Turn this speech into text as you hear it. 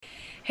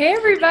Hey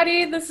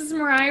everybody, this is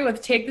Mariah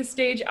with Take the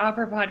Stage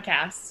Opera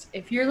Podcast.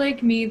 If you're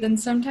like me, then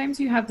sometimes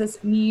you have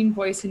this mean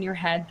voice in your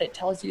head that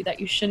tells you that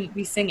you shouldn't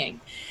be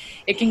singing.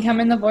 It can come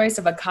in the voice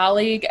of a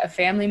colleague, a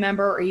family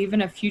member, or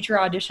even a future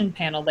audition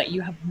panel that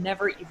you have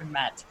never even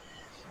met.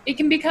 It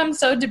can become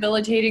so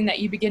debilitating that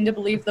you begin to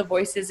believe the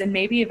voices and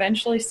maybe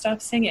eventually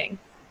stop singing.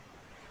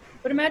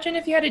 But imagine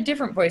if you had a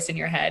different voice in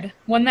your head,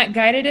 one that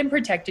guided and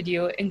protected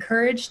you,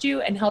 encouraged you,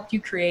 and helped you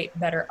create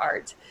better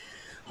art.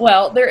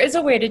 Well, there is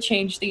a way to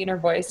change the inner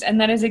voice, and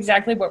that is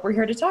exactly what we're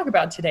here to talk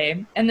about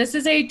today. And this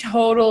is a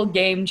total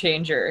game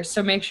changer,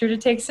 so make sure to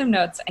take some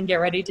notes and get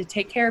ready to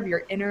take care of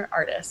your inner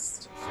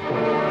artist.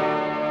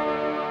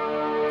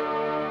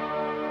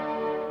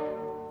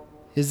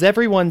 Is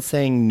everyone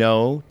saying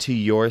no to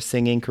your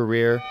singing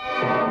career?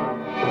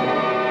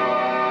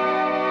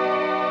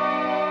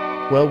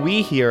 Well,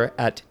 we here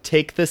at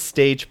Take the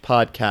Stage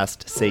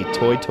Podcast say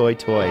toi toi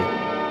toi.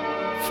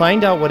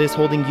 Find out what is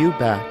holding you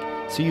back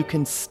so you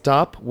can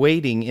stop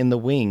waiting in the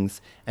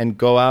wings and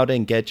go out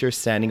and get your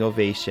standing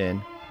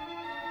ovation.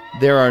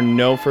 There are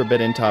no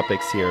forbidden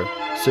topics here,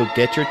 so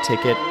get your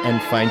ticket and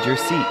find your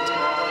seat.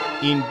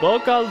 In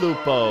Boca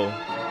Lupo.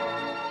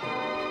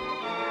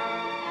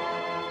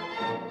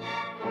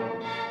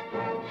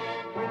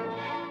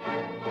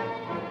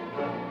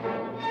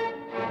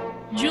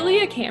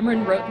 Julia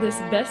Cameron wrote this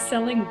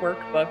best-selling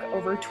workbook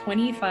over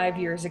 25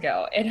 years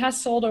ago. It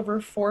has sold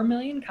over 4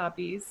 million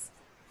copies.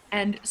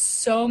 And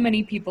so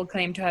many people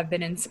claim to have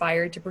been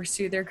inspired to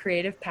pursue their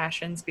creative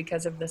passions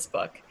because of this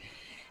book.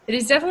 It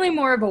is definitely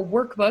more of a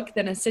workbook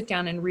than a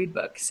sit-down and read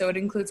book, so it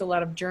includes a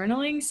lot of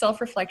journaling,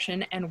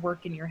 self-reflection, and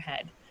work in your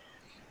head.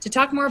 To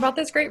talk more about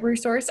this great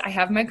resource, I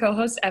have my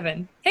co-host,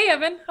 Evan. Hey,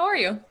 Evan, how are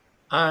you?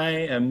 I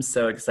am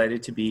so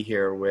excited to be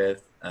here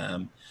with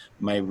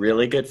my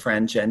really good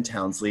friend, Jen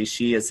Townsley.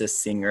 She is a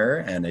singer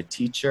and a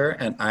teacher,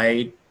 and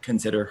I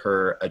consider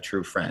her a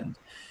true friend.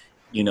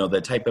 You know,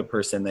 the type of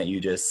person that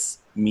you just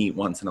meet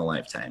once in a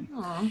lifetime.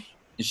 Aww.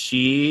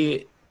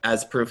 She,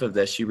 as proof of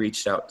this, she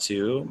reached out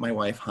to my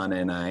wife Hannah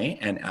and I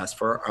and asked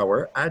for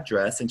our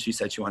address, and she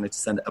said she wanted to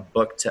send a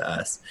book to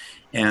us.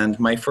 And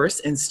my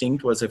first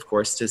instinct was, of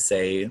course, to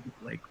say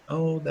like,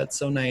 oh, that's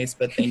so nice,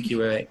 but thank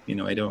you. I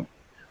don't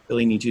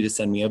really need you to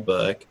send me a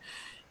book.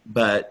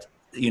 But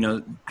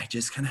I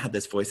just kind of had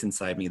this voice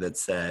inside me that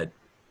said,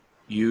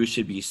 you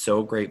should be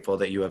so grateful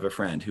that you have a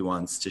friend who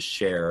wants to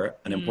share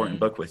an important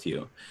book with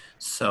you.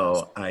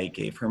 So I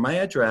gave her my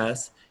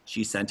address.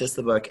 She sent us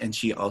the book, and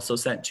she also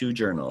sent 2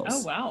 journals.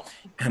 Oh, wow.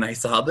 And I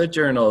saw the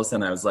journals,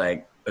 and I was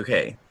like,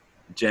 okay,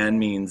 Jen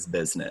means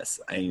business.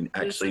 I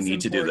actually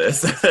need to do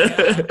this.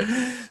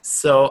 Yeah.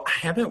 So I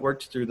haven't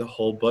worked through the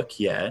whole book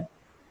yet.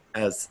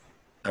 As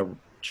a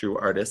true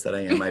artist that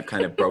I am, I've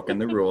kind of broken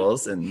the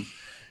rules and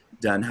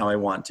done how I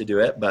want to do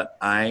it. But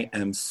I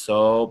am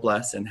so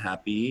blessed and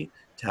happy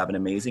to have an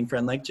amazing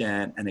friend like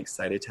Jen, and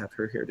excited to have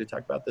her here to talk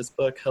about this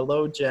book.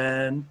 Hello,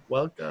 Jen.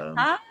 Welcome.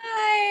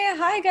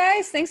 Hi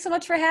guys. Thanks so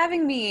much for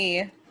having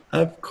me.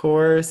 Of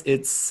course.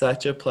 It's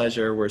such a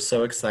pleasure. We're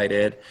so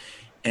excited.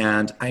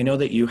 And I know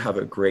that you have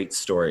a great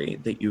story,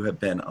 that you have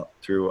been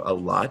through a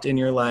lot in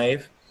your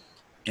life.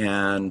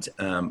 And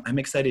I'm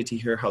excited to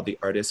hear how the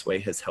Artist Way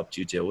has helped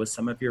you deal with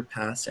some of your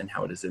past and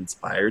how it has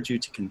inspired you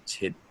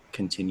to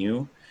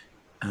continue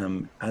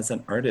as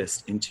an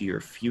artist into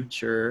your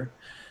future.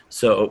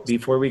 So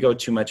before we go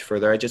too much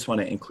further, I just want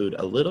to include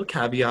a little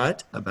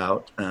caveat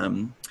about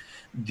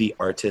The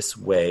Artist's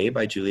Way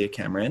by Julia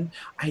Cameron.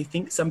 I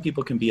think some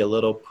people can be a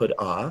little put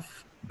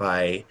off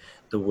by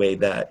the way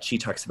that she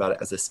talks about it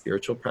as a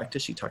spiritual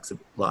practice. She talks a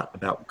lot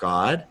about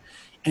God.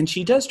 And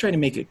she does try to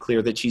make it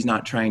clear that she's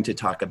not trying to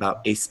talk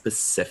about a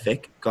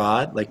specific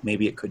God, like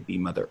maybe it could be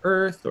Mother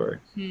Earth or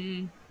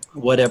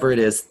whatever it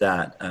is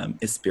that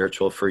is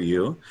spiritual for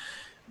you.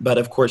 But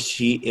of course,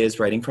 she is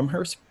writing from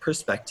her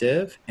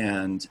perspective.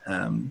 And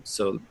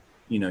so,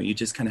 you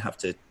just kind of have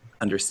to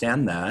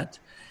understand that.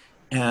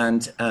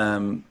 And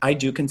I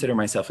do consider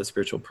myself a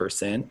spiritual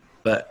person.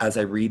 But as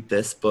I read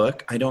this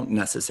book, I don't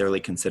necessarily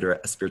consider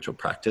it a spiritual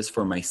practice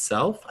for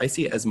myself. I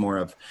see it as more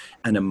of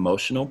an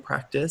emotional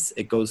practice.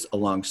 It goes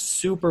along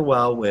super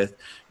well with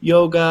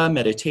yoga,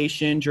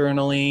 meditation,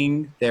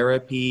 journaling,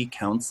 therapy,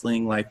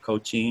 counseling, life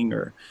coaching,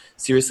 or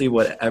seriously,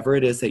 whatever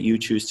it is that you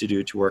choose to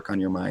do to work on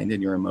your mind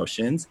and your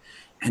emotions.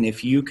 And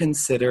if you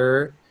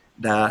consider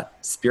that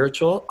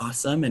spiritual,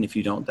 awesome. And if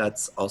you don't,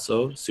 that's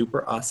also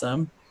super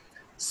awesome.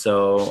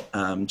 So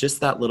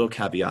just that little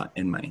caveat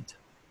in mind.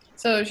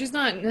 So she's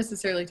not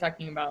necessarily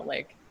talking about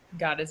like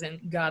God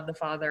isn't God the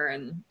Father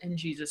and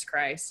Jesus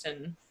Christ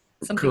and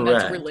something Correct.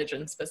 That's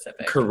religion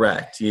specific.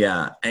 Correct.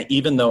 Yeah. And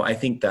even though I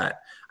think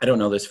that, I don't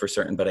know this for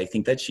certain, but I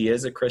think that she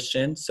is a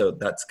Christian. So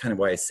that's kind of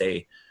why I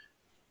say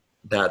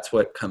that's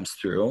what comes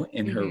through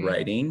in her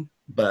writing.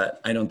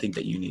 But I don't think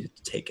that you need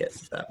to take it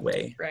that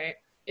way. Right.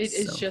 It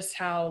is just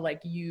how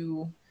like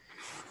you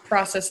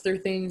process through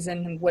things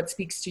and what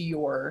speaks to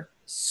your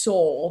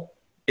soul.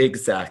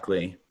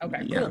 Exactly.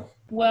 Okay, yeah. cool.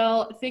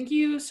 Well, thank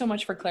you so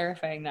much for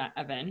clarifying that,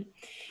 Evan.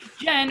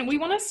 Jen, we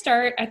want to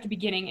start at the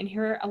beginning and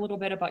hear a little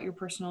bit about your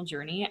personal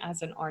journey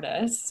as an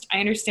artist. I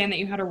understand that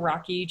you had a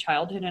rocky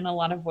childhood in a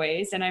lot of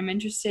ways, and I'm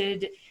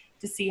interested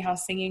to see how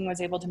singing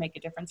was able to make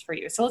a difference for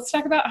you. So let's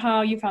talk about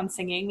how you found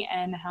singing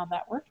and how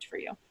that worked for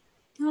you.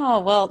 Oh,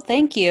 well,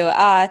 thank you.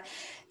 Yeah,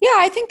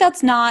 I think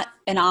that's not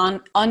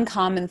an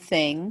uncommon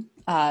thing.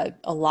 A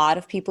lot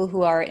of people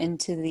who are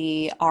into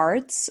the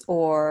arts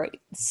or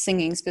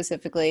singing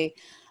specifically,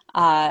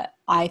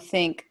 I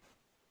think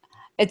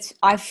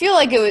I feel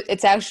like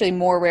it's actually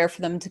more rare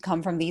for them to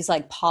come from these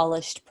like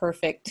polished,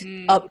 perfect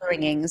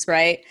upbringings,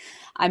 right?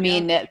 I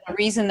mean, the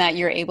reason that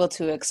you're able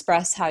to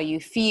express how you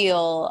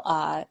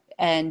feel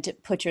and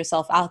put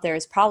yourself out there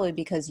is probably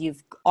because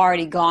you've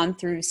already gone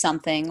through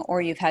something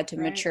or you've had to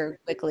mature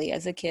quickly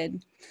as a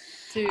kid.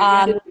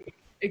 To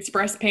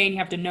express pain, you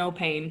have to know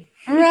pain.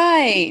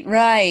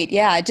 Right.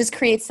 Yeah, it just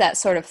creates that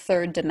sort of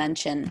third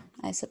dimension,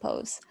 I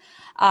suppose.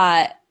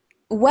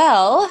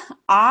 Well,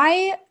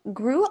 I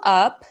grew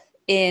up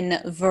in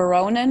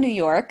Verona, New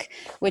York,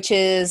 which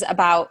is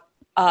about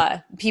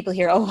people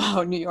here, oh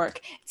wow, New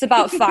York. It's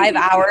about 5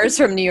 hours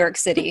from New York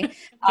City.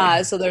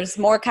 So there's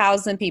more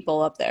cows than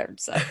people up there.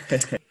 So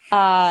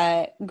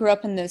grew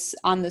up on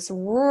this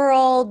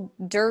rural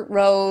dirt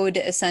road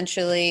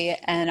essentially,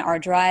 and our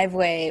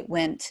driveway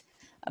went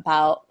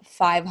about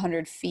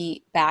 500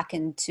 feet back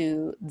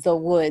into the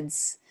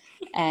woods.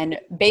 And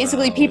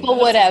basically people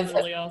would have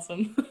really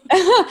awesome.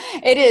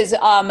 It is.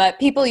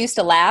 People used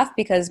to laugh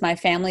because my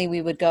family,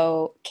 we would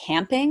go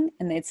camping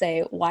and they'd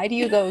say, "Why do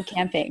you go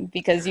camping?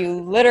 Because you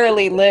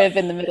literally live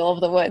in the middle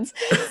of the woods."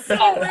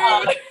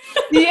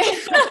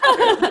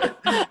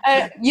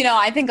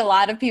 I think a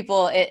lot of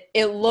people,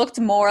 it looked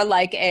more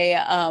like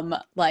a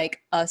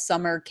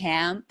summer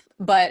camp,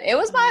 but it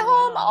was my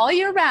home all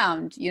year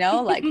round,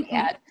 like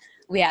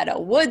we had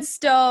a wood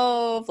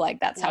stove,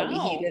 like that's how we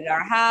heated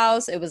our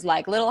house. It was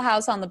like Little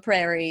House on the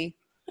Prairie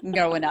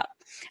growing up.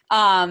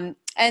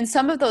 And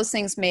some of those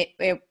things made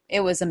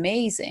it was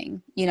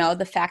amazing.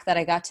 The fact that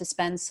I got to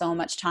spend so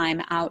much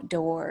time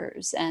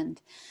outdoors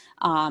and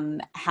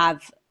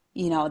have,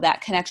 that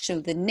connection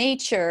with the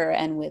nature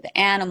and with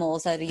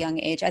animals at a young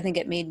age. I think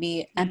it made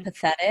me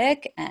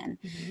empathetic and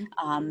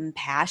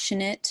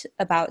passionate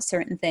about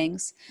certain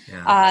things.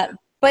 Yeah.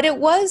 But it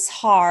was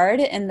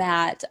hard in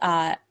that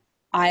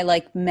I,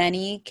 like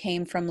many,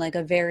 came from like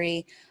a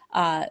very,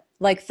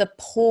 like the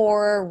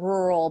poor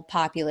rural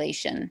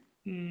population.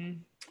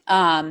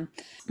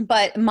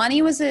 But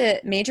money was a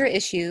major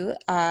issue.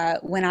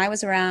 When I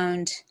was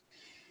around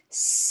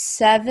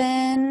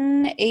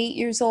 7, 8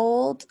 years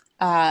old,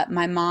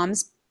 my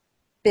mom's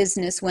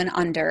business went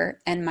under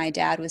and my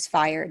dad was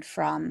fired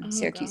from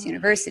Syracuse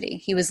University.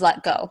 He was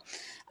let go.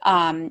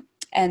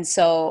 And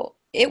so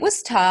it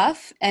was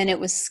tough and it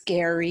was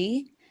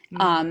scary.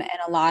 And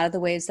a lot of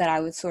the ways that I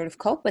would sort of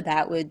cope with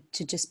that would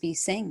to just be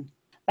sing.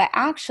 But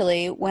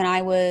actually, when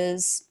I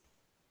was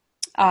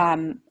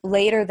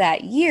later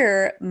that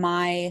year,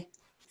 my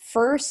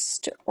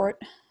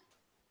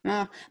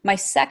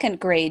second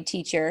grade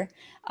teacher,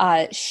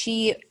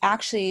 she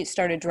actually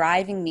started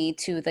driving me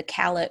to the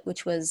Calet,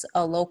 which was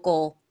a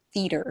local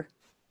theater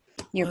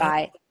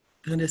nearby.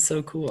 That is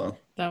so cool.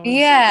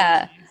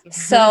 Yeah.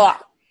 So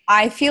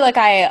I feel like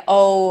I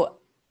owe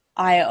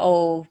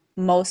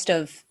most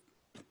of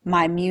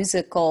my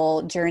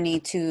musical journey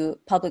to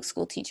public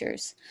school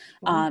teachers.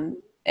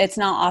 It's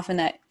not often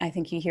that I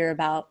think you hear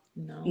about,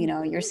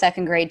 your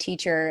second grade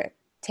teacher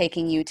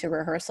taking you to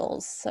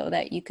rehearsals so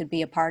that you could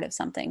be a part of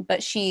something.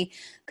 But she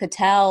could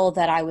tell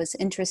that I was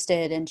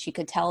interested and she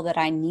could tell that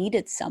I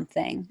needed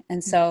something.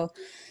 And so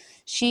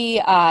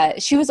she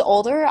was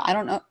older. I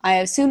don't know. I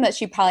assume that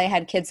she probably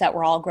had kids that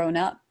were all grown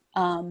up.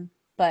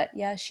 But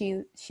yeah,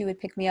 she would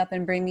pick me up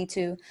and bring me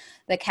to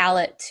the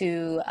Calet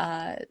to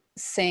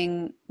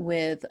sing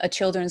with a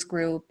children's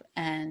group,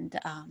 and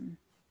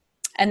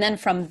then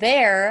from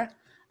there,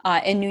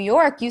 in New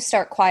York, you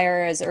start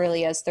choir as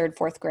early as 3rd,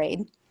 4th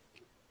grade.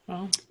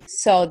 Oh.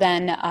 So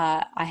then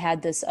I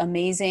had this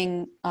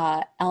amazing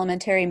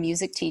elementary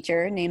music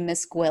teacher named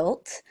Miss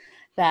Gwilt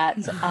that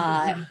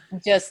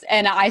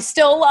and I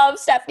still love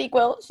Stephanie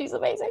Gwilt. She's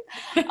amazing.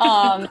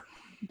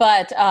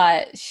 But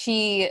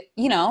she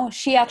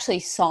actually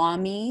saw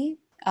me,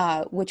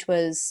 which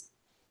was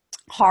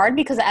hard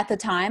because at the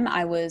time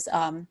I was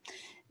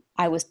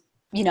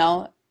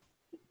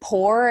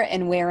poor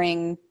and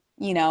wearing,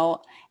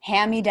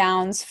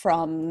 hand-me-downs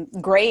from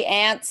great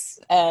aunts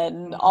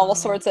and all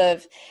sorts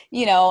of,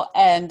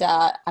 and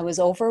I was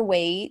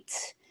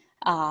overweight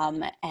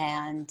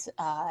and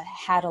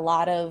had a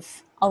lot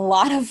of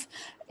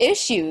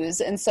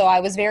issues. And so I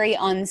was very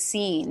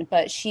unseen,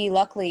 but she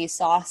luckily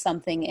saw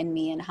something in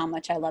me and how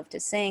much I love to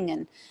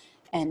sing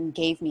and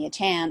gave me a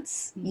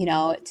chance,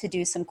 to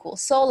do some cool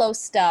solo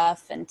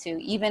stuff and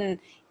to even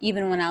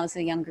when I was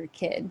a younger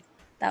kid.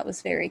 That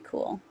was very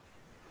cool.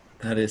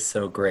 That is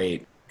so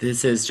great.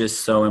 This is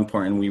just so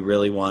important. We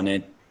really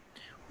wanted,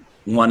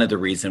 one of the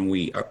reasons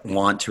we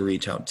want to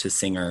reach out to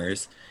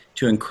singers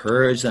to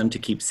encourage them to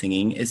keep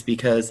singing is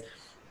because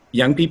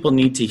young people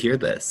need to hear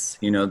this.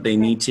 You know, they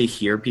need to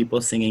hear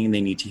people singing.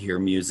 They need to hear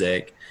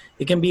music.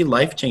 It can be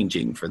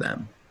life-changing for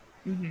them.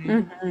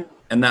 Mm-hmm.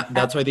 And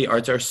that's why the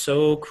arts are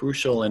so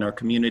crucial in our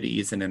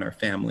communities and in our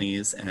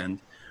families. And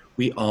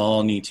we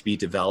all need to be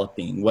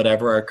developing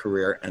whatever our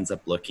career ends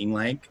up looking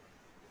like.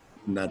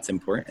 And that's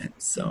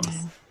important.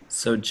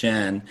 So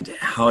Jen,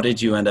 how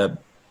did you end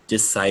up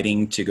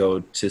deciding to go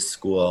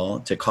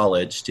to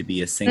college to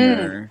be a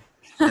singer?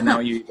 And now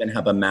you even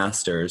have a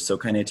master's. So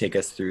kind of take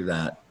us through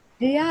that.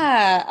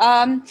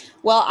 Yeah.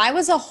 Well, I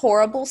was a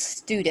horrible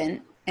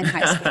student in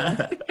high school.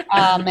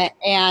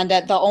 And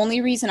the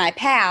only reason I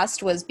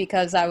passed was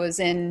because I was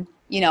in,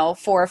 4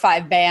 or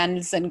 5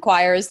 bands and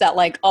choirs that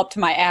like upped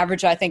my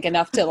average, I think,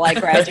 enough to like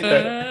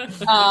graduate. It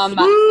was,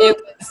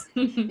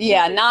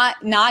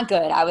 not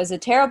good. I was a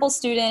terrible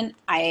student.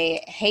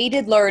 I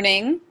hated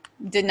learning,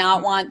 did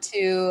not want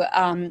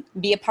to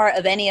be a part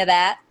of any of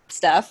that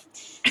stuff.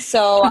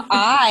 So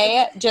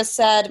I just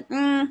said,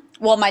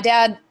 well, my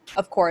dad,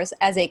 of course,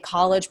 as a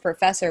college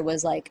professor,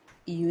 was like,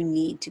 you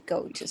need to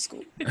go to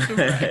school.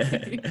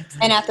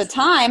 And at the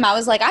time, I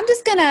was like, I'm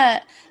just going to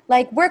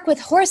like work with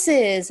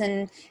horses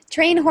and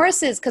train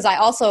horses. Because I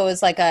also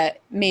was like a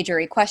major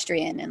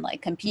equestrian and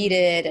like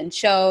competed and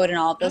showed and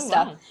all this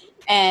stuff. Wow.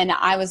 And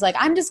I was like,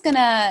 I'm just going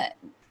to,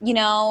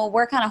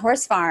 work on a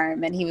horse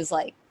farm. And he was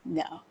like,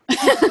 no.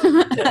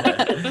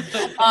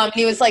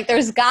 He was like,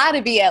 there's got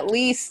to be at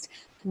least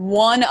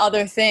one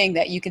other thing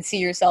that you could see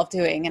yourself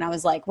doing. And I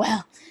was like,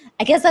 well,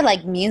 I guess I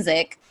like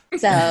music.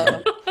 So,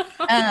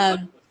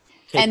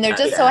 and there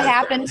just so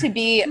happened to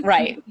be,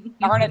 right,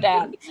 darn it,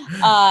 Dad.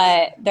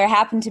 There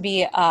happened to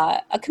be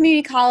a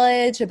community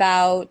college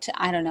about,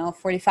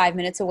 45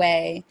 minutes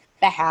away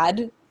that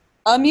had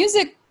a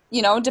music,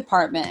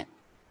 department.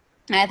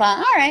 And I thought,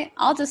 all right,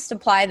 I'll just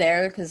apply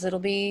there because it'll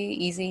be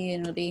easy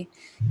and it'll be,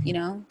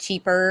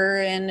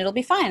 cheaper and it'll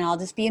be fine. I'll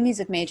just be a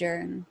music major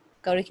and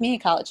go to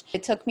community college.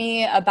 It took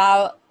me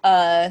about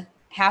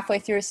halfway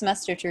through a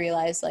semester to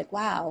realize, like,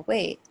 wow,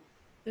 wait,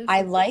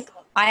 I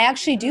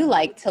actually do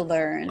like to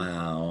learn.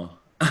 Wow.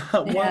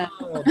 Wow.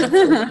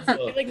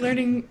 I like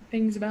learning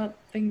things about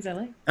things I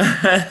like.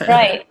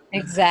 Right,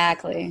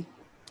 exactly.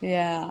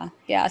 Yeah.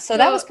 So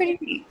that was pretty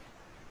neat.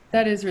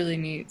 That is really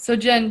neat. So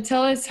Jen,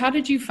 tell us, how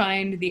did you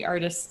find The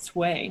Artist's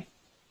Way?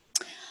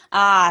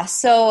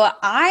 So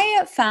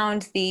I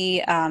found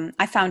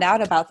I found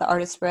out about The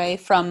Artist's Way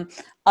from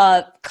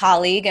a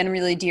colleague and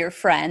really dear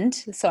friend.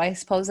 So I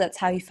suppose that's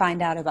how you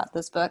find out about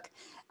this book.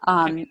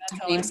 Her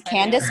name's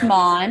Candace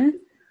Mon.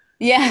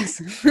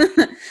 Yes.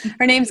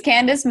 Her name's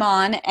Candace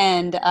Mon,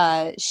 and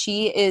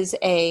she is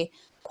a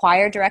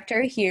choir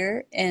director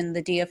here in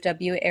the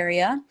DFW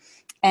area.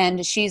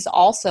 And she's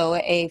also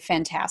a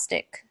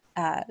fantastic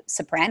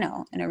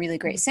soprano and a really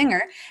great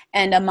singer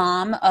and a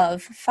mom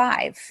of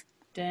 5.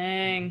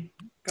 Dang.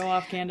 Go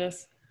off,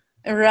 Candace.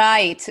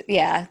 Right.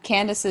 Yeah.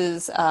 Candace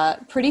is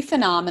pretty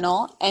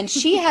phenomenal. And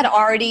she had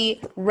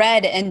already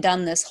read and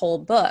done this whole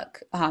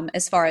book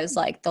as far as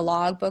like the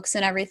log books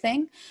and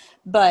everything.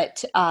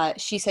 But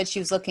she said she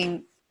was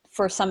looking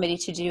for somebody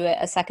to do it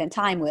a second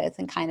time with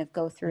and kind of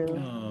go through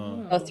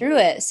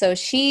it. So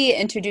she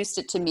introduced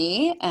it to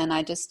me and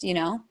I just,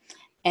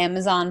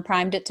 Amazon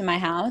primed it to my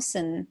house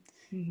in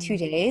 2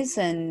 days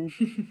and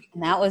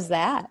that was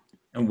that.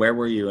 And where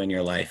were you in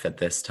your life at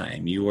this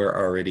time? You were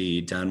already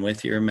done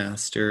with your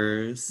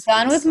master's?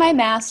 Done with my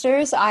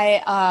master's.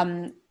 I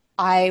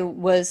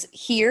was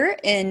here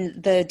in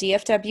the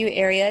DFW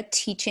area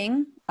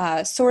teaching,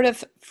 sort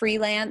of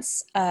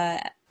freelance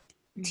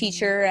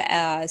teacher,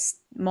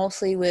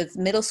 mostly with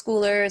middle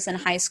schoolers and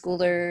high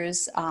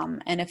schoolers,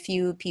 and a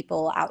few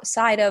people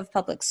outside of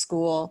public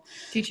school.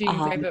 Teaching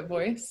private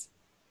voice?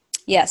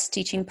 Yes,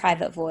 teaching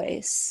private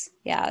voice.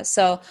 Yeah,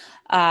 so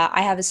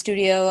I have a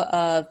studio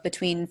of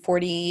between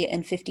 40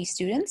 and 50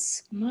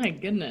 students. My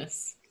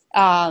goodness.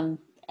 And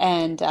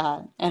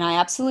I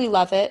absolutely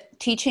love it.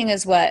 Teaching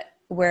is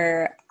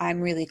where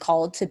I'm really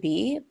called to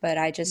be, but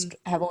I just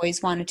have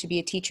always wanted to be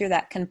a teacher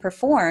that can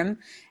perform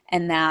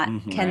and that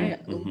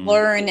can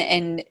learn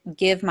and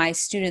give my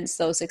students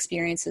those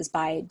experiences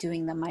by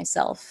doing them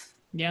myself.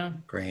 Yeah.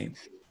 Great.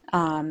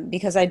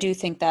 Because I do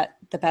think that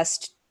the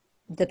best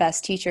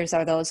teachers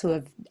are those who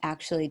have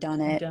actually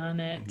done it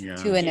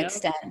to an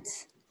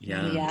extent.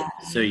 Yeah.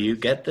 So you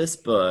get this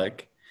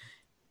book,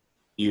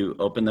 you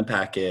open the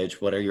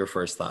package. What are your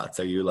first thoughts?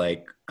 Are you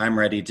like, I'm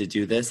ready to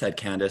do this? Had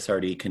Candace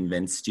already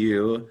convinced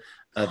you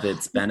of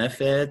its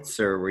benefits,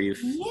 or were you?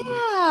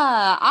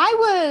 Yeah,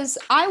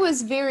 I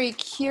was very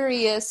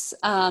curious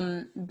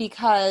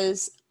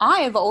because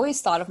I have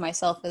always thought of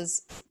myself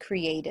as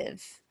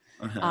creative.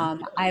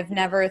 I've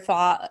never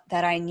thought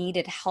that I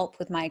needed help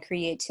with my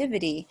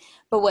creativity.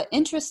 But what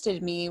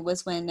interested me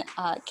was when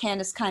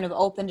Candace kind of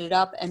opened it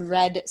up and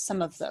read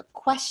some of the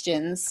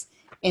questions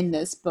in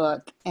this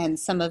book and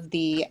some of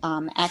the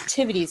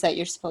activities that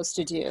you're supposed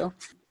to do.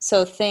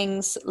 So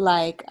things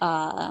like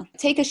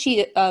take a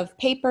sheet of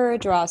paper,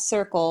 draw a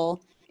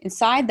circle.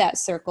 Inside that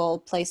circle,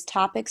 place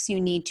topics you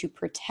need to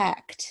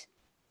protect.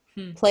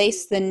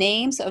 Place the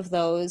names of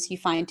those you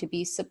find to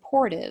be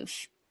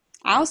supportive.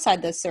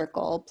 Outside the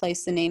circle,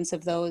 place the names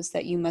of those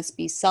that you must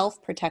be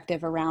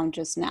self-protective around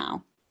just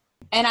now.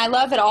 And I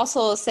love it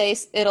also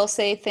it'll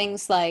say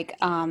things like,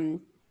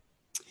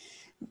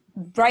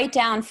 write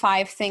down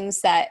 5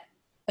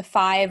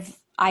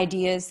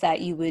 ideas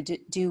that you would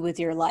do with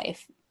your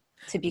life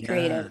to be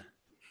creative.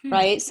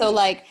 Right? So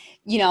like,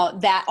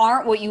 that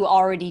aren't what you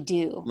already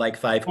do. Like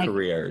 5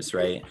 careers,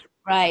 right?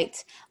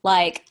 Right.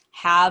 Like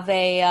have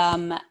a,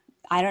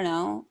 I don't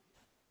know,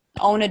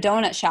 own a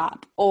donut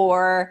shop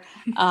or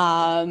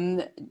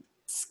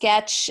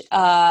sketch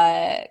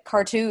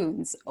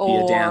cartoons or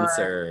be a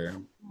dancer.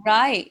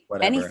 Right.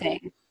 Whatever.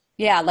 Anything.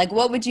 Yeah. Like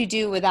what would you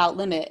do without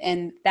limit?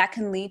 And that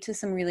can lead to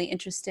some really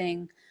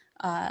interesting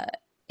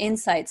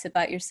insights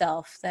about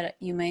yourself that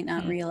you might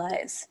not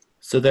realize.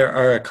 So there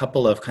are a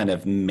couple of kind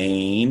of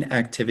main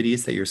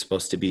activities that you're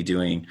supposed to be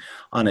doing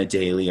on a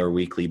daily or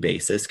weekly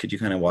basis. Could you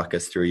kind of walk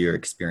us through your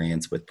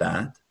experience with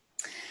that?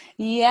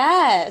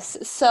 Yes.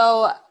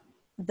 So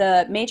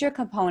the major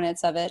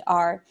components of it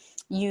are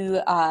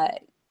you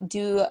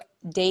do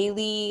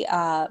daily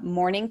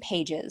morning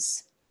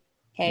pages.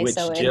 Okay, Which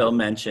Jill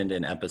mentioned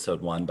in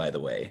episode 1, by the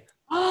way.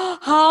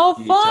 How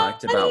fun! You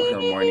talked about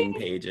her morning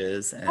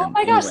pages. And oh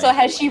my gosh, so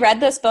has she read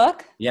this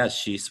book? Yes,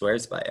 she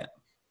swears by it.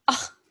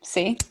 Oh,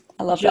 see?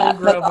 I love Jill that.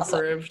 Grove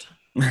approved.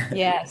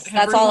 Yes,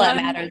 that's all that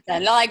matters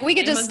then. Like we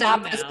could just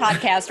stop this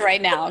podcast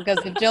right now because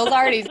Jill's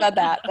already said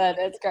that, but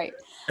it's great.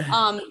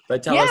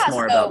 But tell us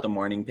more about the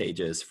morning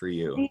pages for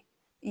you.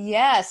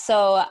 Yeah,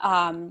 so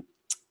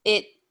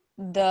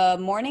the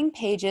morning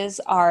pages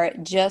are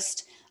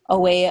just a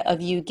way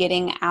of you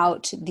getting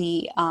out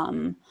the,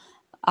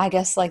 I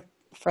guess like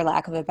for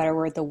lack of a better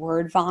word, the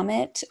word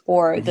vomit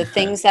or the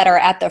things that are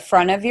at the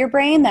front of your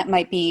brain that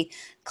might be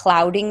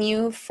clouding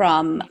you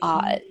from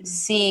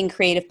seeing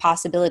creative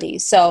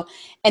possibilities. So,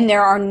 and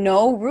there are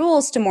no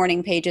rules to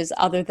morning pages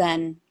other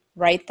than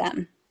write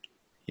them.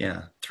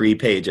 Yeah, 3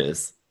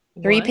 pages.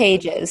 3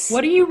 pages.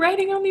 What are you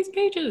writing on these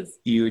pages?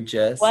 You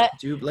just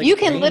do like you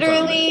can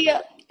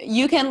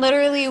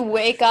literally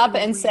wake up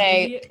and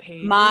say,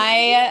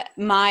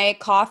 my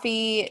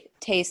coffee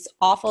tastes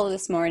awful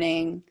this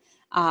morning.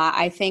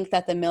 I think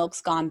that the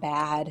milk's gone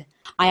bad.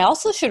 I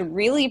also should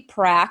really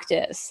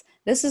practice.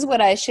 This is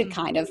what I should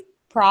kind of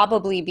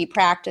probably be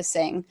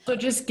practicing. So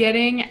just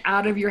getting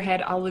out of your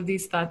head all of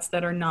these thoughts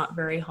that are not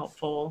very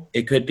helpful.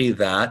 It could be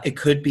that. It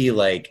could be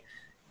like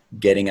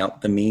getting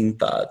out the mean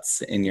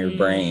thoughts in your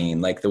brain,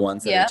 like the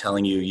ones that are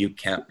telling you you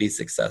can't be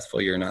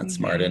successful, you're not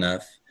smart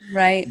enough.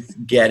 Right.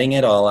 Getting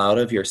it all out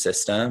of your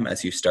system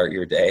as you start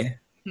your day.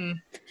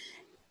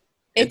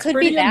 It could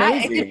be that.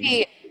 Amazing. It could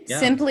be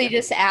simply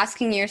just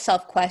asking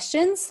yourself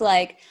questions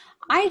like,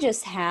 I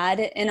just had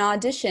an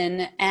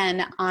audition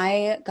and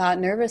I got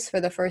nervous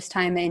for the first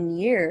time in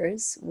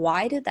years.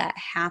 Why did that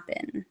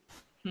happen?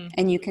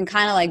 And you can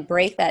kind of like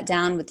break that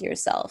down with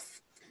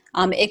yourself.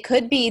 It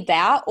could be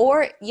that,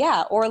 or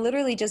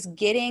literally just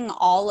getting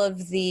all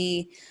of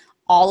the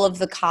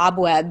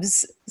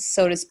cobwebs,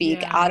 so to speak,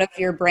 out of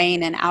your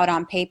brain and out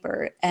on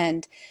paper.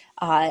 And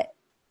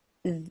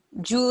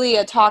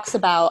Julia talks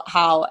about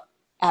how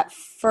at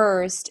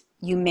first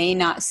you may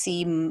not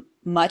see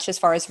much as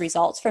far as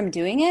results from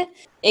doing it.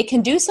 It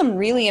can do some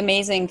really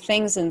amazing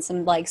things and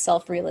some like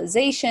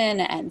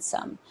self-realization and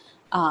some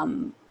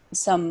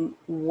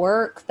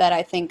work that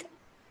I think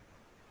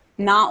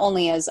not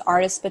only as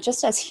artists, but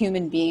just as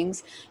human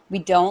beings, we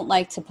don't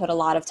like to put a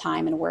lot of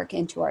time and work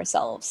into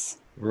ourselves.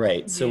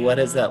 Right. So what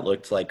has that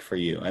looked like for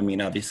you? I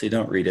mean, obviously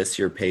don't read us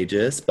your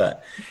pages,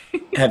 but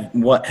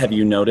have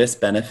you noticed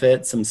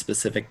benefits, some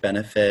specific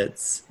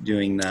benefits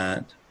doing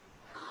that?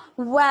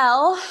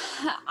 Well,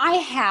 I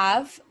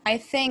have. I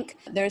think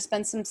there's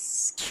been some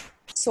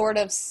sort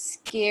of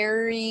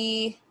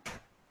scary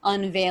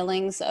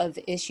unveilings of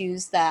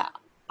issues that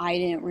I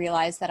didn't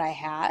realize that I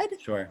had.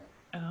 Sure.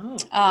 Oh.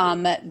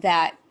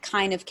 That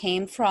kind of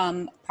came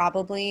from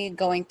probably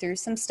going through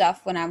some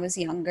stuff when I was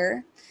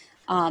younger.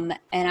 And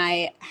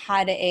I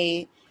had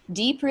a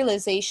deep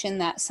realization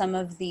that some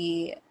of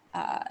the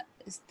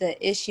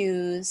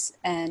issues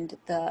and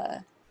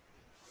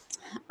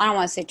I don't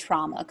want to say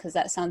trauma because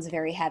that sounds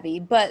very heavy,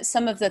 but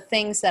some of the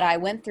things that I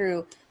went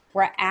through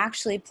were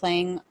actually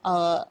playing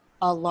a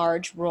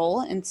large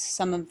role in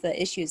some of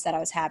the issues that I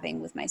was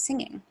having with my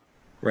singing.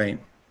 Right.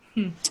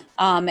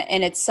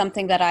 And it's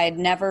something that I had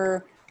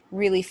never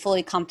really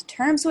fully come to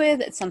terms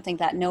with. It's something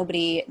that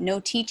no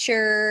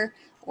teacher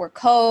or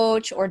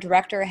coach or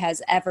director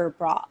has ever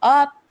brought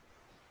up.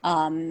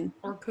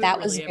 That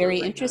was very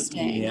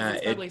interesting. Yeah,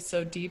 it's probably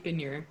so deep in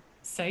your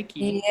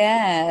psyche.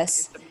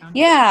 Yes.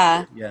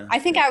 Yeah. I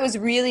think I was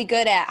really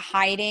good at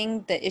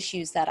hiding the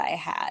issues that I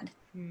had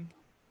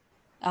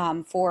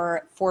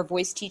for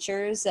voice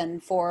teachers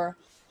and for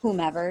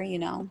whomever,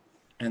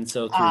 And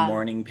so through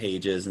morning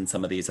pages and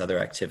some of these other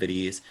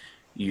activities,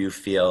 you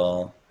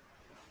feel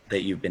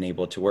that you've been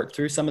able to work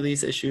through some of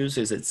these issues?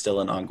 Is it still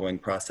an ongoing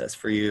process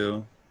for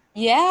you?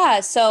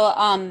 Yeah.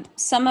 So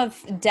some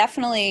of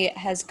definitely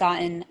has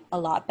gotten a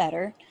lot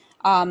better.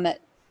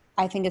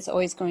 I think it's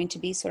always going to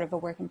be sort of a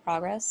work in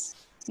progress,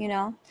 you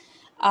know?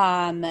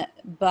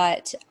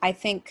 But I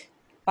think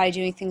by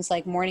doing things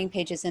like morning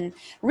pages, and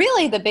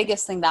really the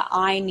biggest thing that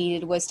I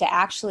needed was to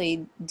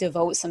actually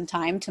devote some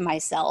time to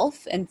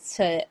myself and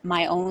to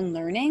my own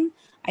learning.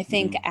 I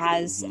think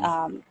as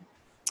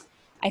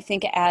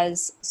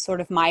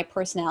sort of my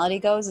personality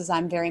goes, is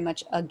I'm very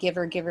much a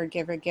giver, giver,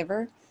 giver,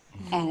 giver.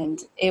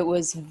 And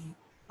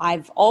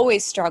I've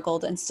always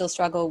struggled and still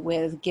struggle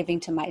with giving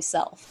to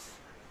myself.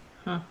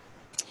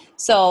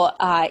 So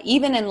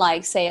even in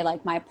like, say,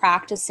 like my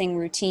practicing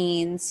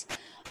routines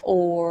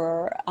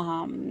or,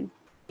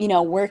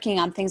 working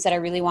on things that I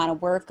really want to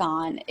work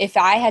on, if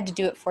I had to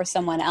do it for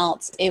someone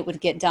else, it would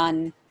get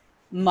done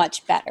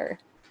much better.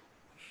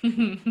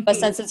 But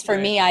since it's for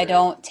me, I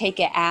don't take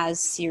it as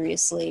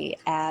seriously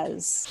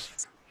as,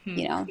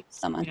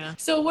 someone. Yeah.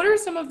 So what are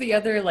some of the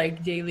other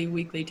like daily,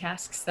 weekly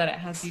tasks that it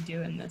has you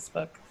do in this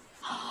book?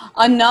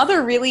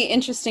 Another really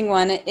interesting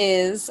one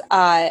is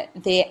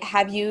they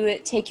have you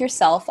take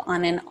yourself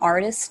on an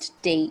artist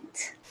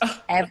date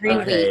every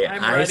week.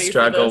 I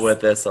struggle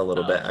with this a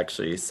little bit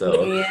actually.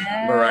 So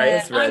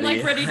Mariah's ready. I'm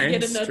like ready to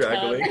get in the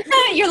struggling. tub.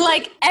 You're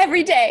like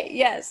every day,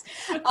 yes.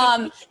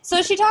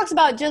 So she talks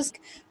about just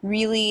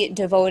really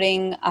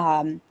devoting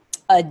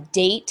a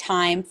date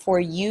time for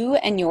you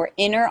and your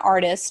inner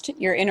artist,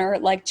 your inner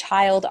like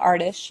child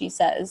artist, she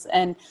says,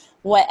 and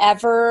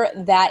whatever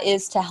that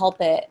is to help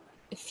it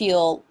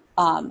feel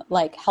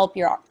help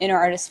your inner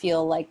artist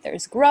feel like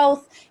there's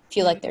growth,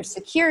 feel like there's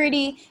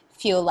security,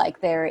 feel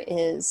like there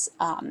is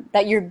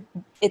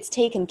it's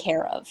taken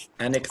care of,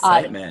 and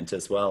excitement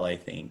as well, I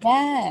think.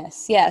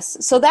 Yes.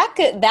 So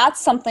that's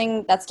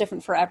something that's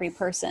different for every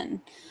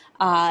person.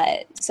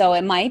 So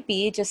it might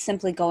be just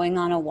simply going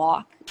on a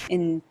walk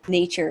in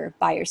nature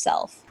by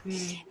yourself.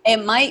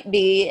 It might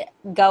be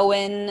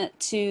going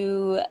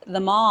to the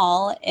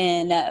mall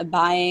and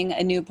buying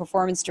a new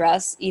performance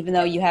dress, even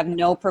though you have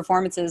no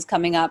performances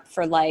coming up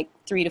for like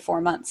 3 to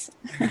 4 months.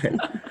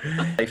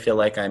 I feel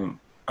like I'm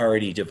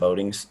already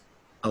devoting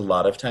a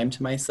lot of time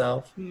to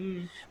myself,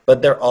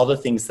 but they're all the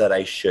things that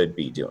I should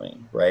be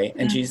doing, right?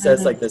 And she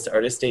says like this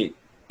artist date,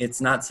 it's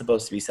not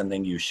supposed to be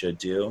something you should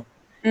do.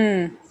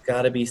 It's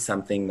got to be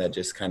something that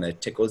just kind of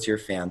tickles your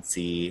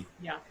fancy.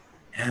 Yeah.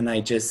 And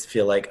I just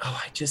feel like,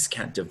 I just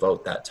can't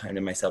devote that time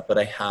to myself. But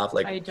I have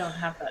I don't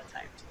have that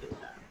time to do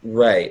that.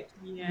 Right.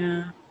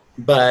 Yeah.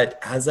 But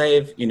as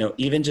I've,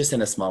 even just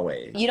in a small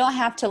way. You don't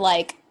have to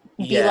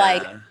be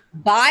like,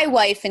 bye,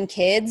 wife and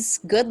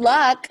kids. Good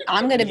luck.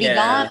 I'm going to be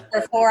gone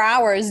for 4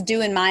 hours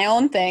doing my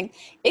own thing.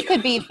 It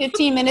could be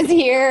 15 minutes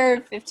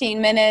here,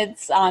 15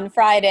 minutes on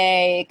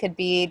Friday. It could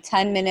be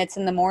 10 minutes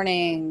in the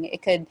morning.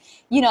 It could,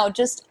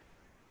 just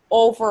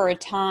over a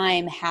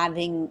time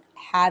having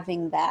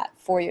that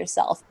for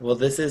yourself. Well,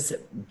 this has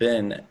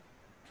been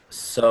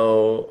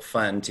so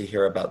fun to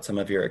hear about some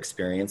of your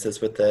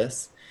experiences with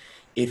this.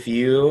 If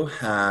you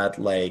had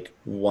like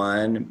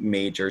one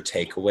major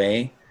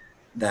takeaway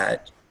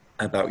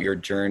about your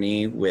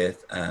journey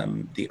with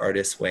the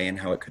Artist's Way and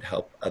how it could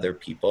help other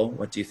people,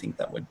 what do you think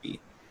that would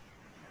be?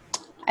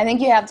 I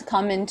think you have to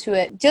come into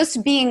it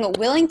just being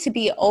willing to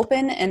be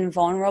open and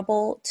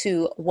vulnerable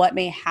to what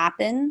may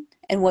happen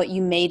and what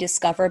you may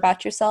discover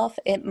about yourself.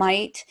 It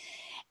might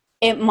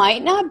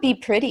not be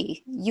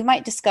pretty. You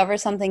might discover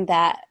something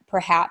that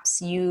perhaps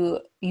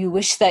you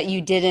wish that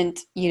you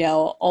didn't,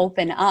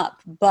 open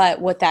up. But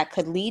what that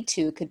could lead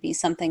to could be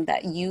something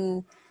that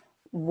you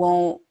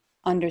won't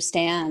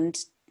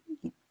understand,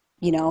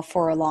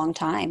 for a long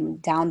time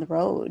down the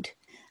road.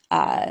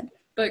 But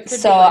it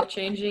could be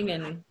life-changing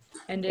and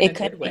in a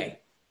good way.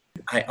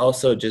 I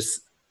also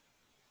just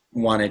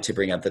wanted to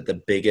bring up that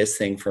the biggest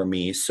thing for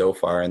me so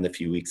far in the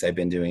few weeks I've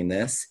been doing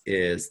this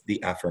is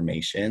the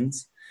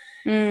affirmations.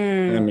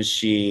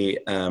 She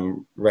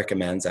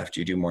recommends after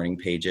you do morning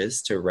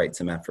pages to write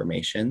some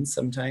affirmations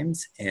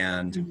sometimes.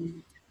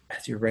 And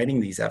as you're writing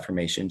these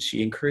affirmations,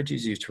 she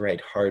encourages you to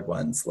write hard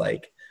ones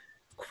like,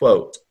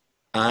 quote,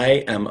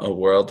 "I am a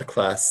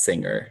world-class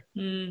singer,"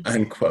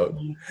 unquote.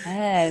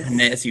 Yes.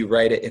 And as you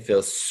write it, it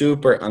feels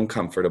super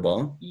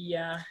uncomfortable.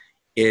 Yeah.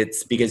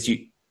 It's because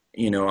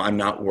I'm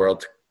not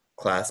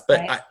world-class,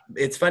 but right.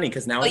 It's funny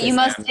because now. But you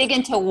must dig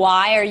into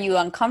why are you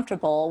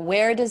uncomfortable?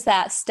 Where does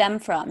that stem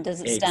from?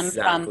 Does it stem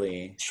from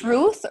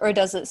truth, or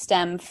does it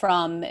stem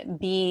from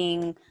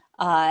being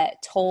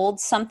told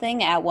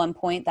something at one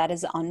point that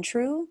is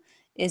untrue?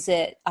 Is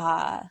it?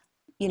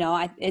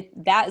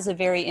 That is a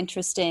very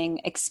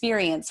interesting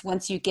experience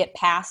once you get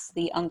past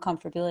the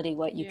uncomfortability,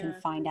 what you can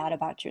find out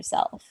about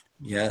yourself.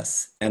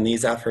 Yes. And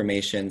these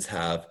affirmations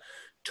have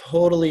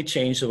totally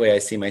changed the way I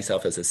see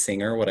myself as a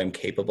singer, what I'm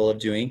capable of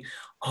doing.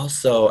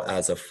 Also,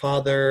 as a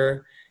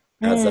father,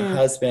 as a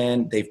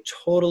husband, they've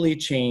totally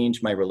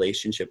changed my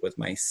relationship with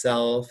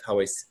myself, how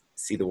I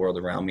see the world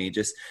around me.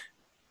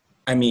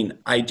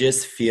 I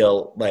just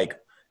feel like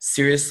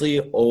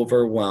seriously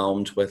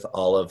overwhelmed with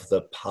all of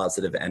the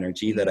positive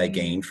energy that I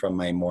gained from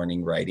my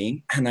morning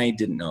writing. And I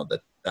didn't know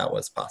that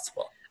was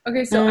possible.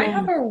 Okay, so I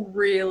have a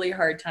really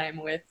hard time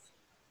with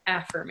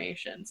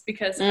affirmations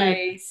because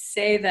I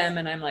say them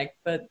and I'm like,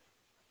 but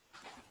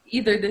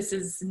either this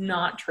is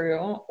not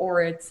true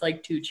or it's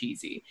like too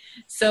cheesy.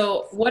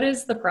 So what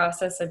is the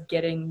process of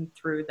getting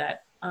through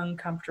that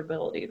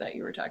uncomfortability that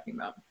you were talking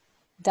about?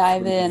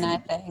 Dive in, I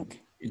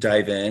think.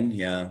 Dive in,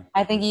 yeah.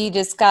 I think you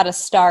just got to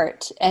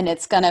start, and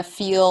it's going to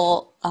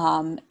feel,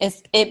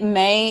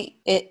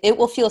 it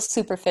will feel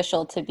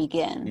superficial to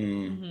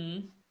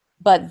begin,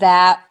 but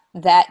that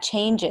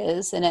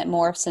changes and it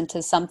morphs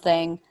into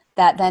something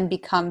that then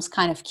becomes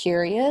kind of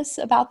curious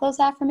about those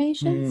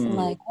affirmations and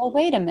like, oh,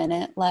 wait a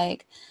minute,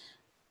 like,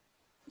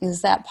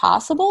 is that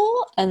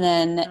possible? And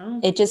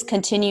then it just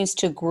continues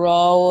to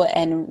grow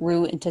and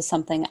root into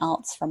something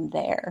else from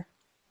there.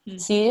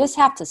 So you just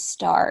have to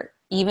start,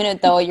 even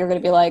though you're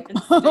going to be like,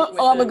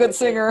 oh, I'm a good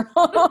singer.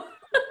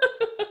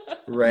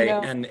 Right. You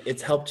know? And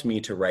it's helped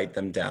me to write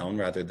them down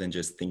rather than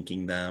just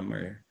thinking them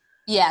or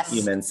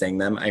even saying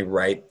them. I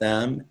write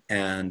them.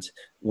 And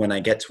when I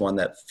get to one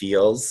that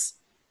feels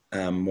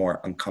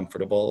more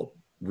uncomfortable,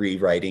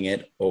 rewriting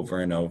it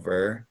over and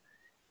over.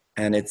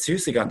 And it's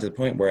seriously gotten to the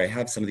point where I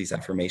have some of these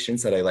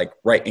affirmations that I like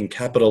write in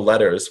capital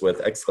letters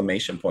with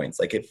exclamation points.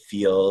 Like it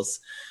feels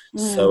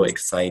so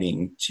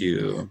exciting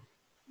to...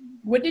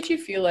 What did you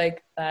feel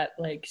like that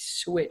like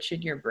switch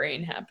in your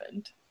brain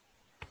happened?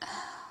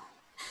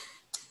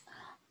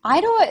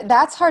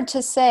 That's hard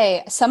to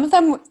say. Some of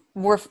them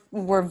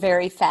were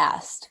very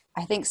fast.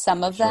 I think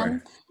some of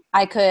them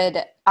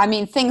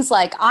things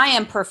like I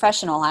am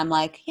professional. I'm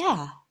like,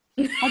 yeah,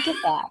 I get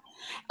that.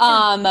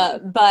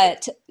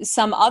 But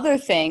some other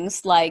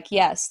things like,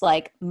 yes,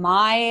 like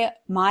my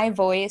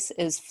voice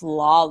is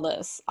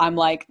flawless. I'm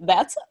like,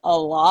 that's a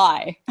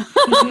lie.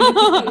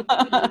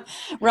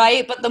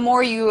 Right. But the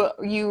more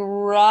you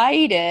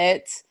write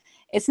it,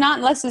 it's not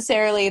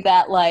necessarily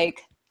that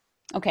like,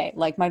 okay,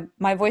 like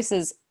my voice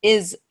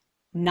is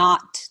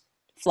not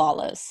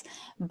flawless,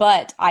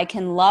 but I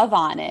can love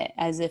on it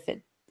as if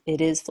it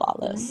is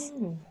flawless.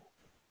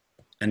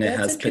 And it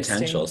has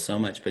potential, so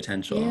much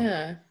potential.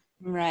 Yeah.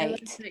 Right. I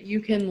like that you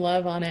can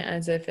love on it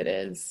as if it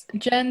is.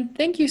 Jen,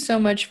 thank you so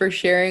much for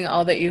sharing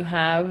all that you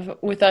have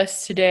with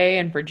us today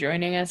and for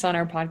joining us on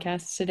our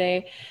podcast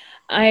today.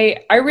 I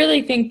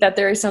really think that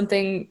there is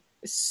something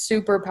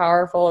super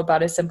powerful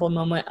about a simple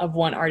moment of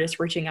one artist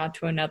reaching out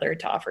to another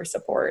to offer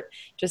support,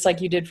 just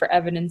like you did for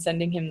Evan in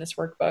sending him this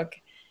workbook,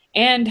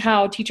 and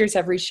how teachers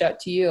have reached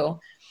out to you.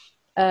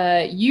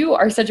 You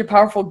are such a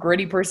powerful,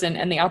 gritty person,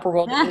 and the opera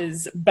world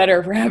is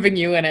better for having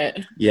you in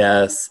it.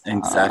 Yes,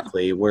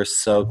 exactly. We're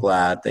so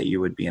glad that you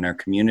would be in our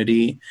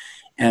community.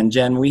 And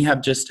Jen, we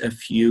have just a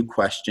few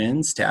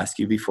questions to ask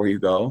you before you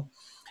go.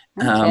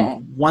 Okay.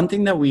 One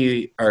thing that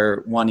we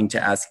are wanting to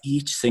ask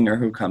each singer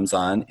who comes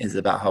on is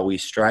about how we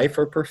strive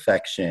for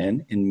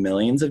perfection in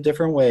millions of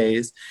different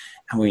ways,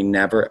 and we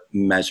never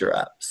measure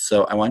up.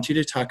 So I want you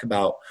to talk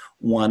about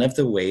one of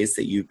the ways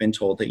that you've been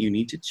told that you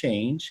need to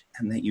change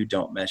and that you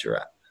don't measure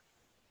up.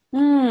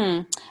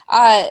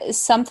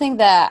 Something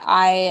that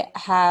I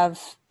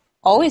have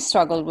always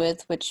struggled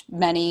with, which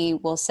many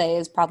will say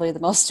is probably the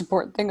most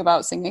important thing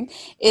about singing,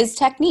 is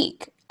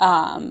technique.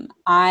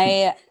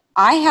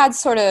 I had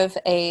sort of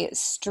a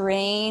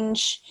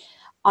strange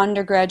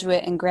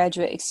undergraduate and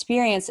graduate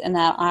experience in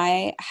that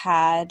I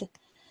had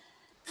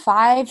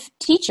 5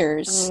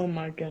 teachers. Oh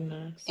my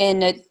goodness!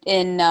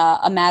 In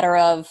a matter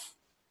of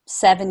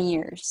 7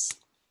 years.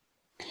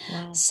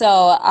 Wow.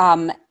 So,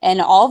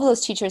 and all of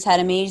those teachers had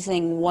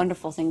amazing,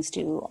 wonderful things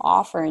to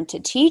offer and to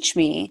teach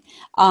me.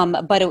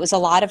 But it was a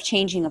lot of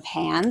changing of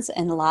hands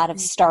and a lot of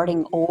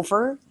starting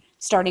over,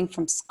 starting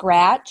from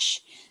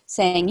scratch,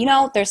 saying,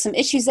 there's some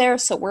issues there,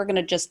 so we're going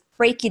to just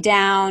break you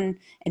down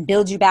and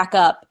build you back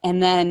up.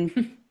 And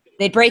then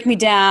they'd break me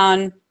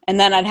down, and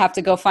then I'd have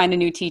to go find a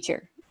new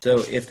teacher. So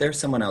if there's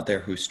someone out there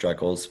who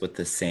struggles with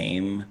the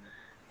same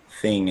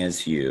thing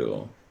as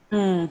you,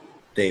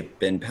 they've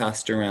been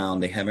passed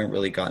around, they haven't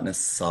really gotten a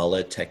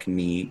solid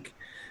technique,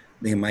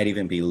 they might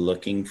even be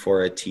looking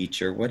for a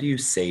teacher, what do you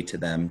say to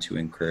them to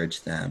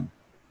encourage them?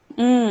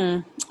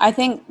 I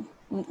think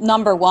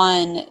number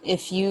one,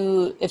 if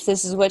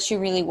this is what you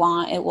really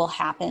want, it will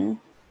happen.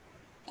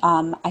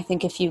 I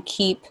think if you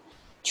keep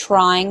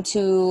trying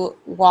to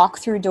walk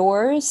through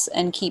doors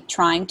and keep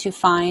trying to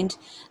find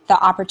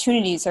the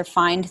opportunities or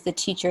find the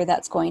teacher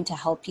that's going to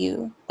help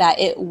you, that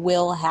it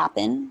will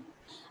happen.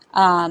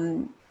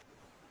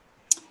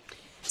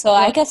 So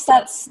I guess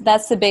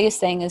that's the biggest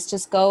thing is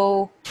just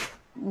go,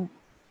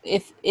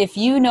 if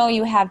you know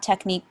you have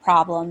technique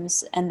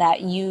problems and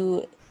that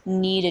you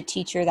need a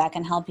teacher that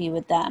can help you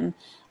with them,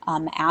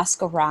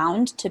 ask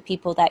around to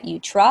people that you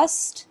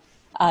trust,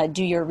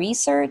 do your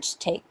research,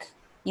 take,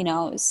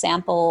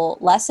 sample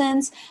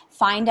lessons,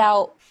 find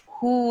out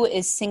who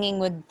is singing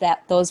with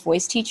those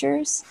voice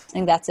teachers. I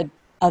think that's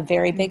a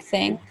very big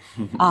thing.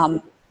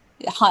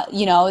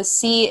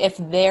 See if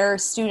their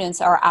students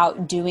are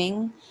out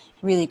doing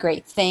really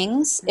great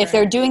things, if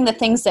they're doing the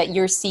things that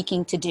you're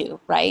seeking to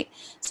do, right?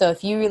 So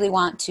if you really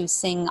want to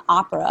sing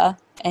opera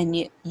and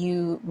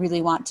you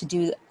really want to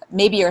do,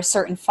 maybe you're a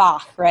certain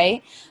Fach,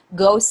 right?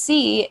 Go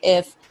see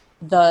if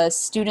the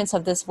students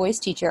of this voice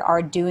teacher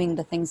are doing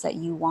the things that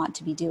you want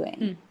to be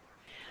doing.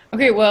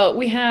 Okay, well,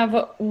 we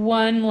have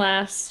one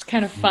last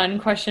kind of fun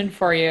question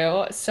for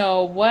you.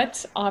 So,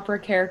 what opera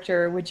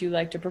character would you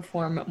like to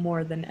perform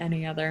more than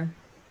any other?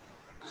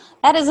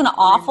 That is an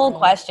awful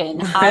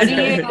question. How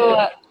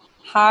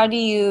do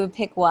you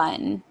pick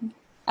one?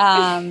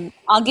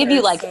 I'll give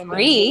you like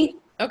three.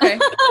 Okay.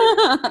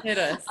 Hit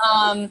us.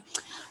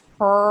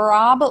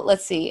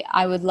 Let's see.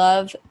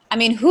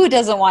 Who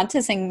doesn't want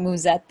to sing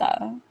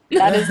Musetta?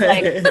 That is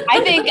like,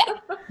 I think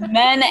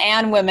men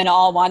and women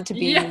all want to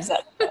be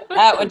Musetta.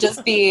 That would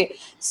just be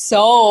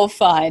so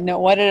fun.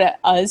 What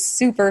a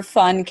super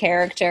fun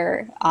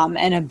character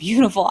and a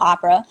beautiful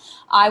opera.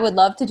 I would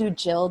love to do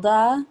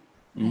Gilda.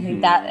 I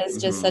think that is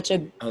just such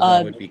that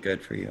would be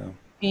good for you.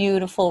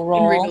 Beautiful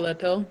role. In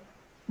Rigoletto.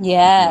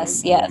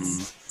 Yes,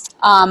 yes.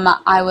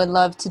 I would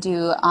love to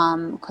do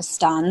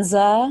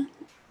Costanza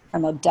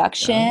from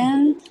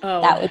Abduction.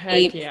 Oh, that would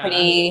be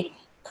pretty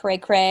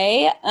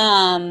cray-cray.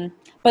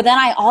 But then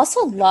I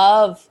also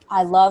love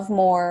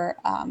more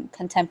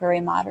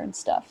contemporary modern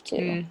stuff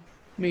too.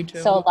 Me too.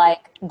 So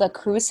like The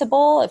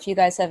Crucible, if you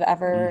guys have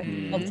ever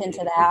looked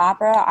into that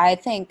opera, I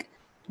think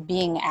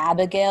being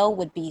Abigail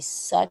would be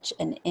such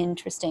an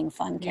interesting,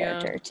 fun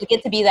character. To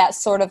get to be that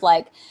sort of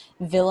like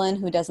villain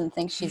who doesn't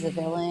think she's a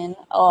villain.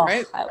 Oh,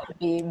 that would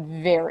be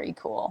very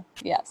cool.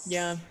 Yes.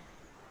 Yeah.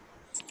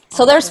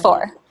 So there's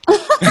 4.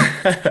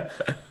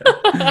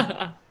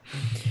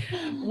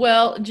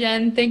 Well,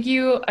 Jen, thank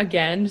you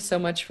again so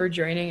much for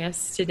joining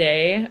us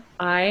today.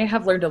 I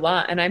have learned a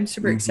lot, and I'm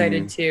super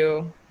excited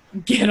to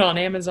get on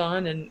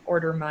Amazon and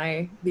order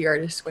The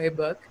Artist's Way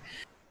book.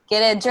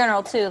 Get a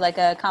journal too, like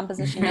a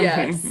composition.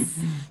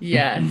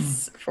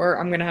 Yes.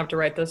 I'm going to have to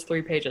write those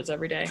 3 pages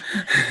every day.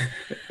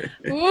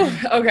 Ooh,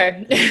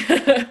 okay.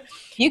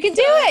 You can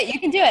do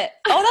it.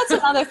 Oh,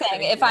 that's another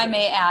thing, if I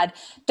may add.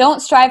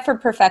 Don't strive for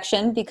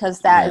perfection, because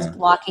that is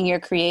blocking your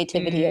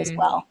creativity as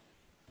well.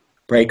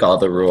 Break all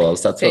the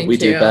rules. That's what we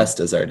do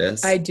best as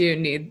artists. I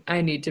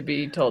need to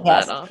be told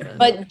that often.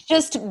 But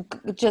just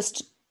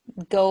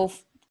go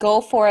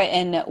for it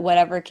in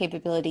whatever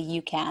capability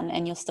you can,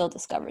 and you'll still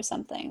discover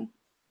something.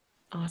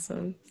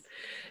 Awesome.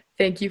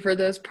 Thank you for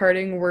those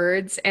parting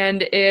words.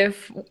 And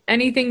if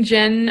anything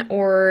Jen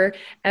or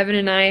Evan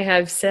and I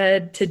have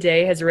said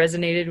today has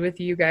resonated with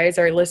you guys,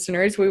 our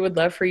listeners, we would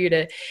love for you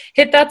to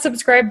hit that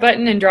subscribe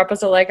button and drop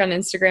us a like on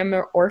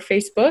Instagram or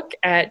Facebook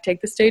at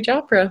Take the Stage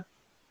Opera.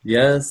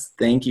 Yes.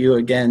 Thank you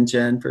again,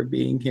 Jen, for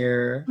being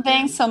here.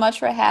 Thanks so much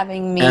for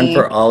having me. And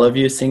for all of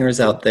you singers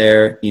out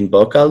there, in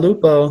bocca al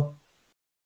lupo.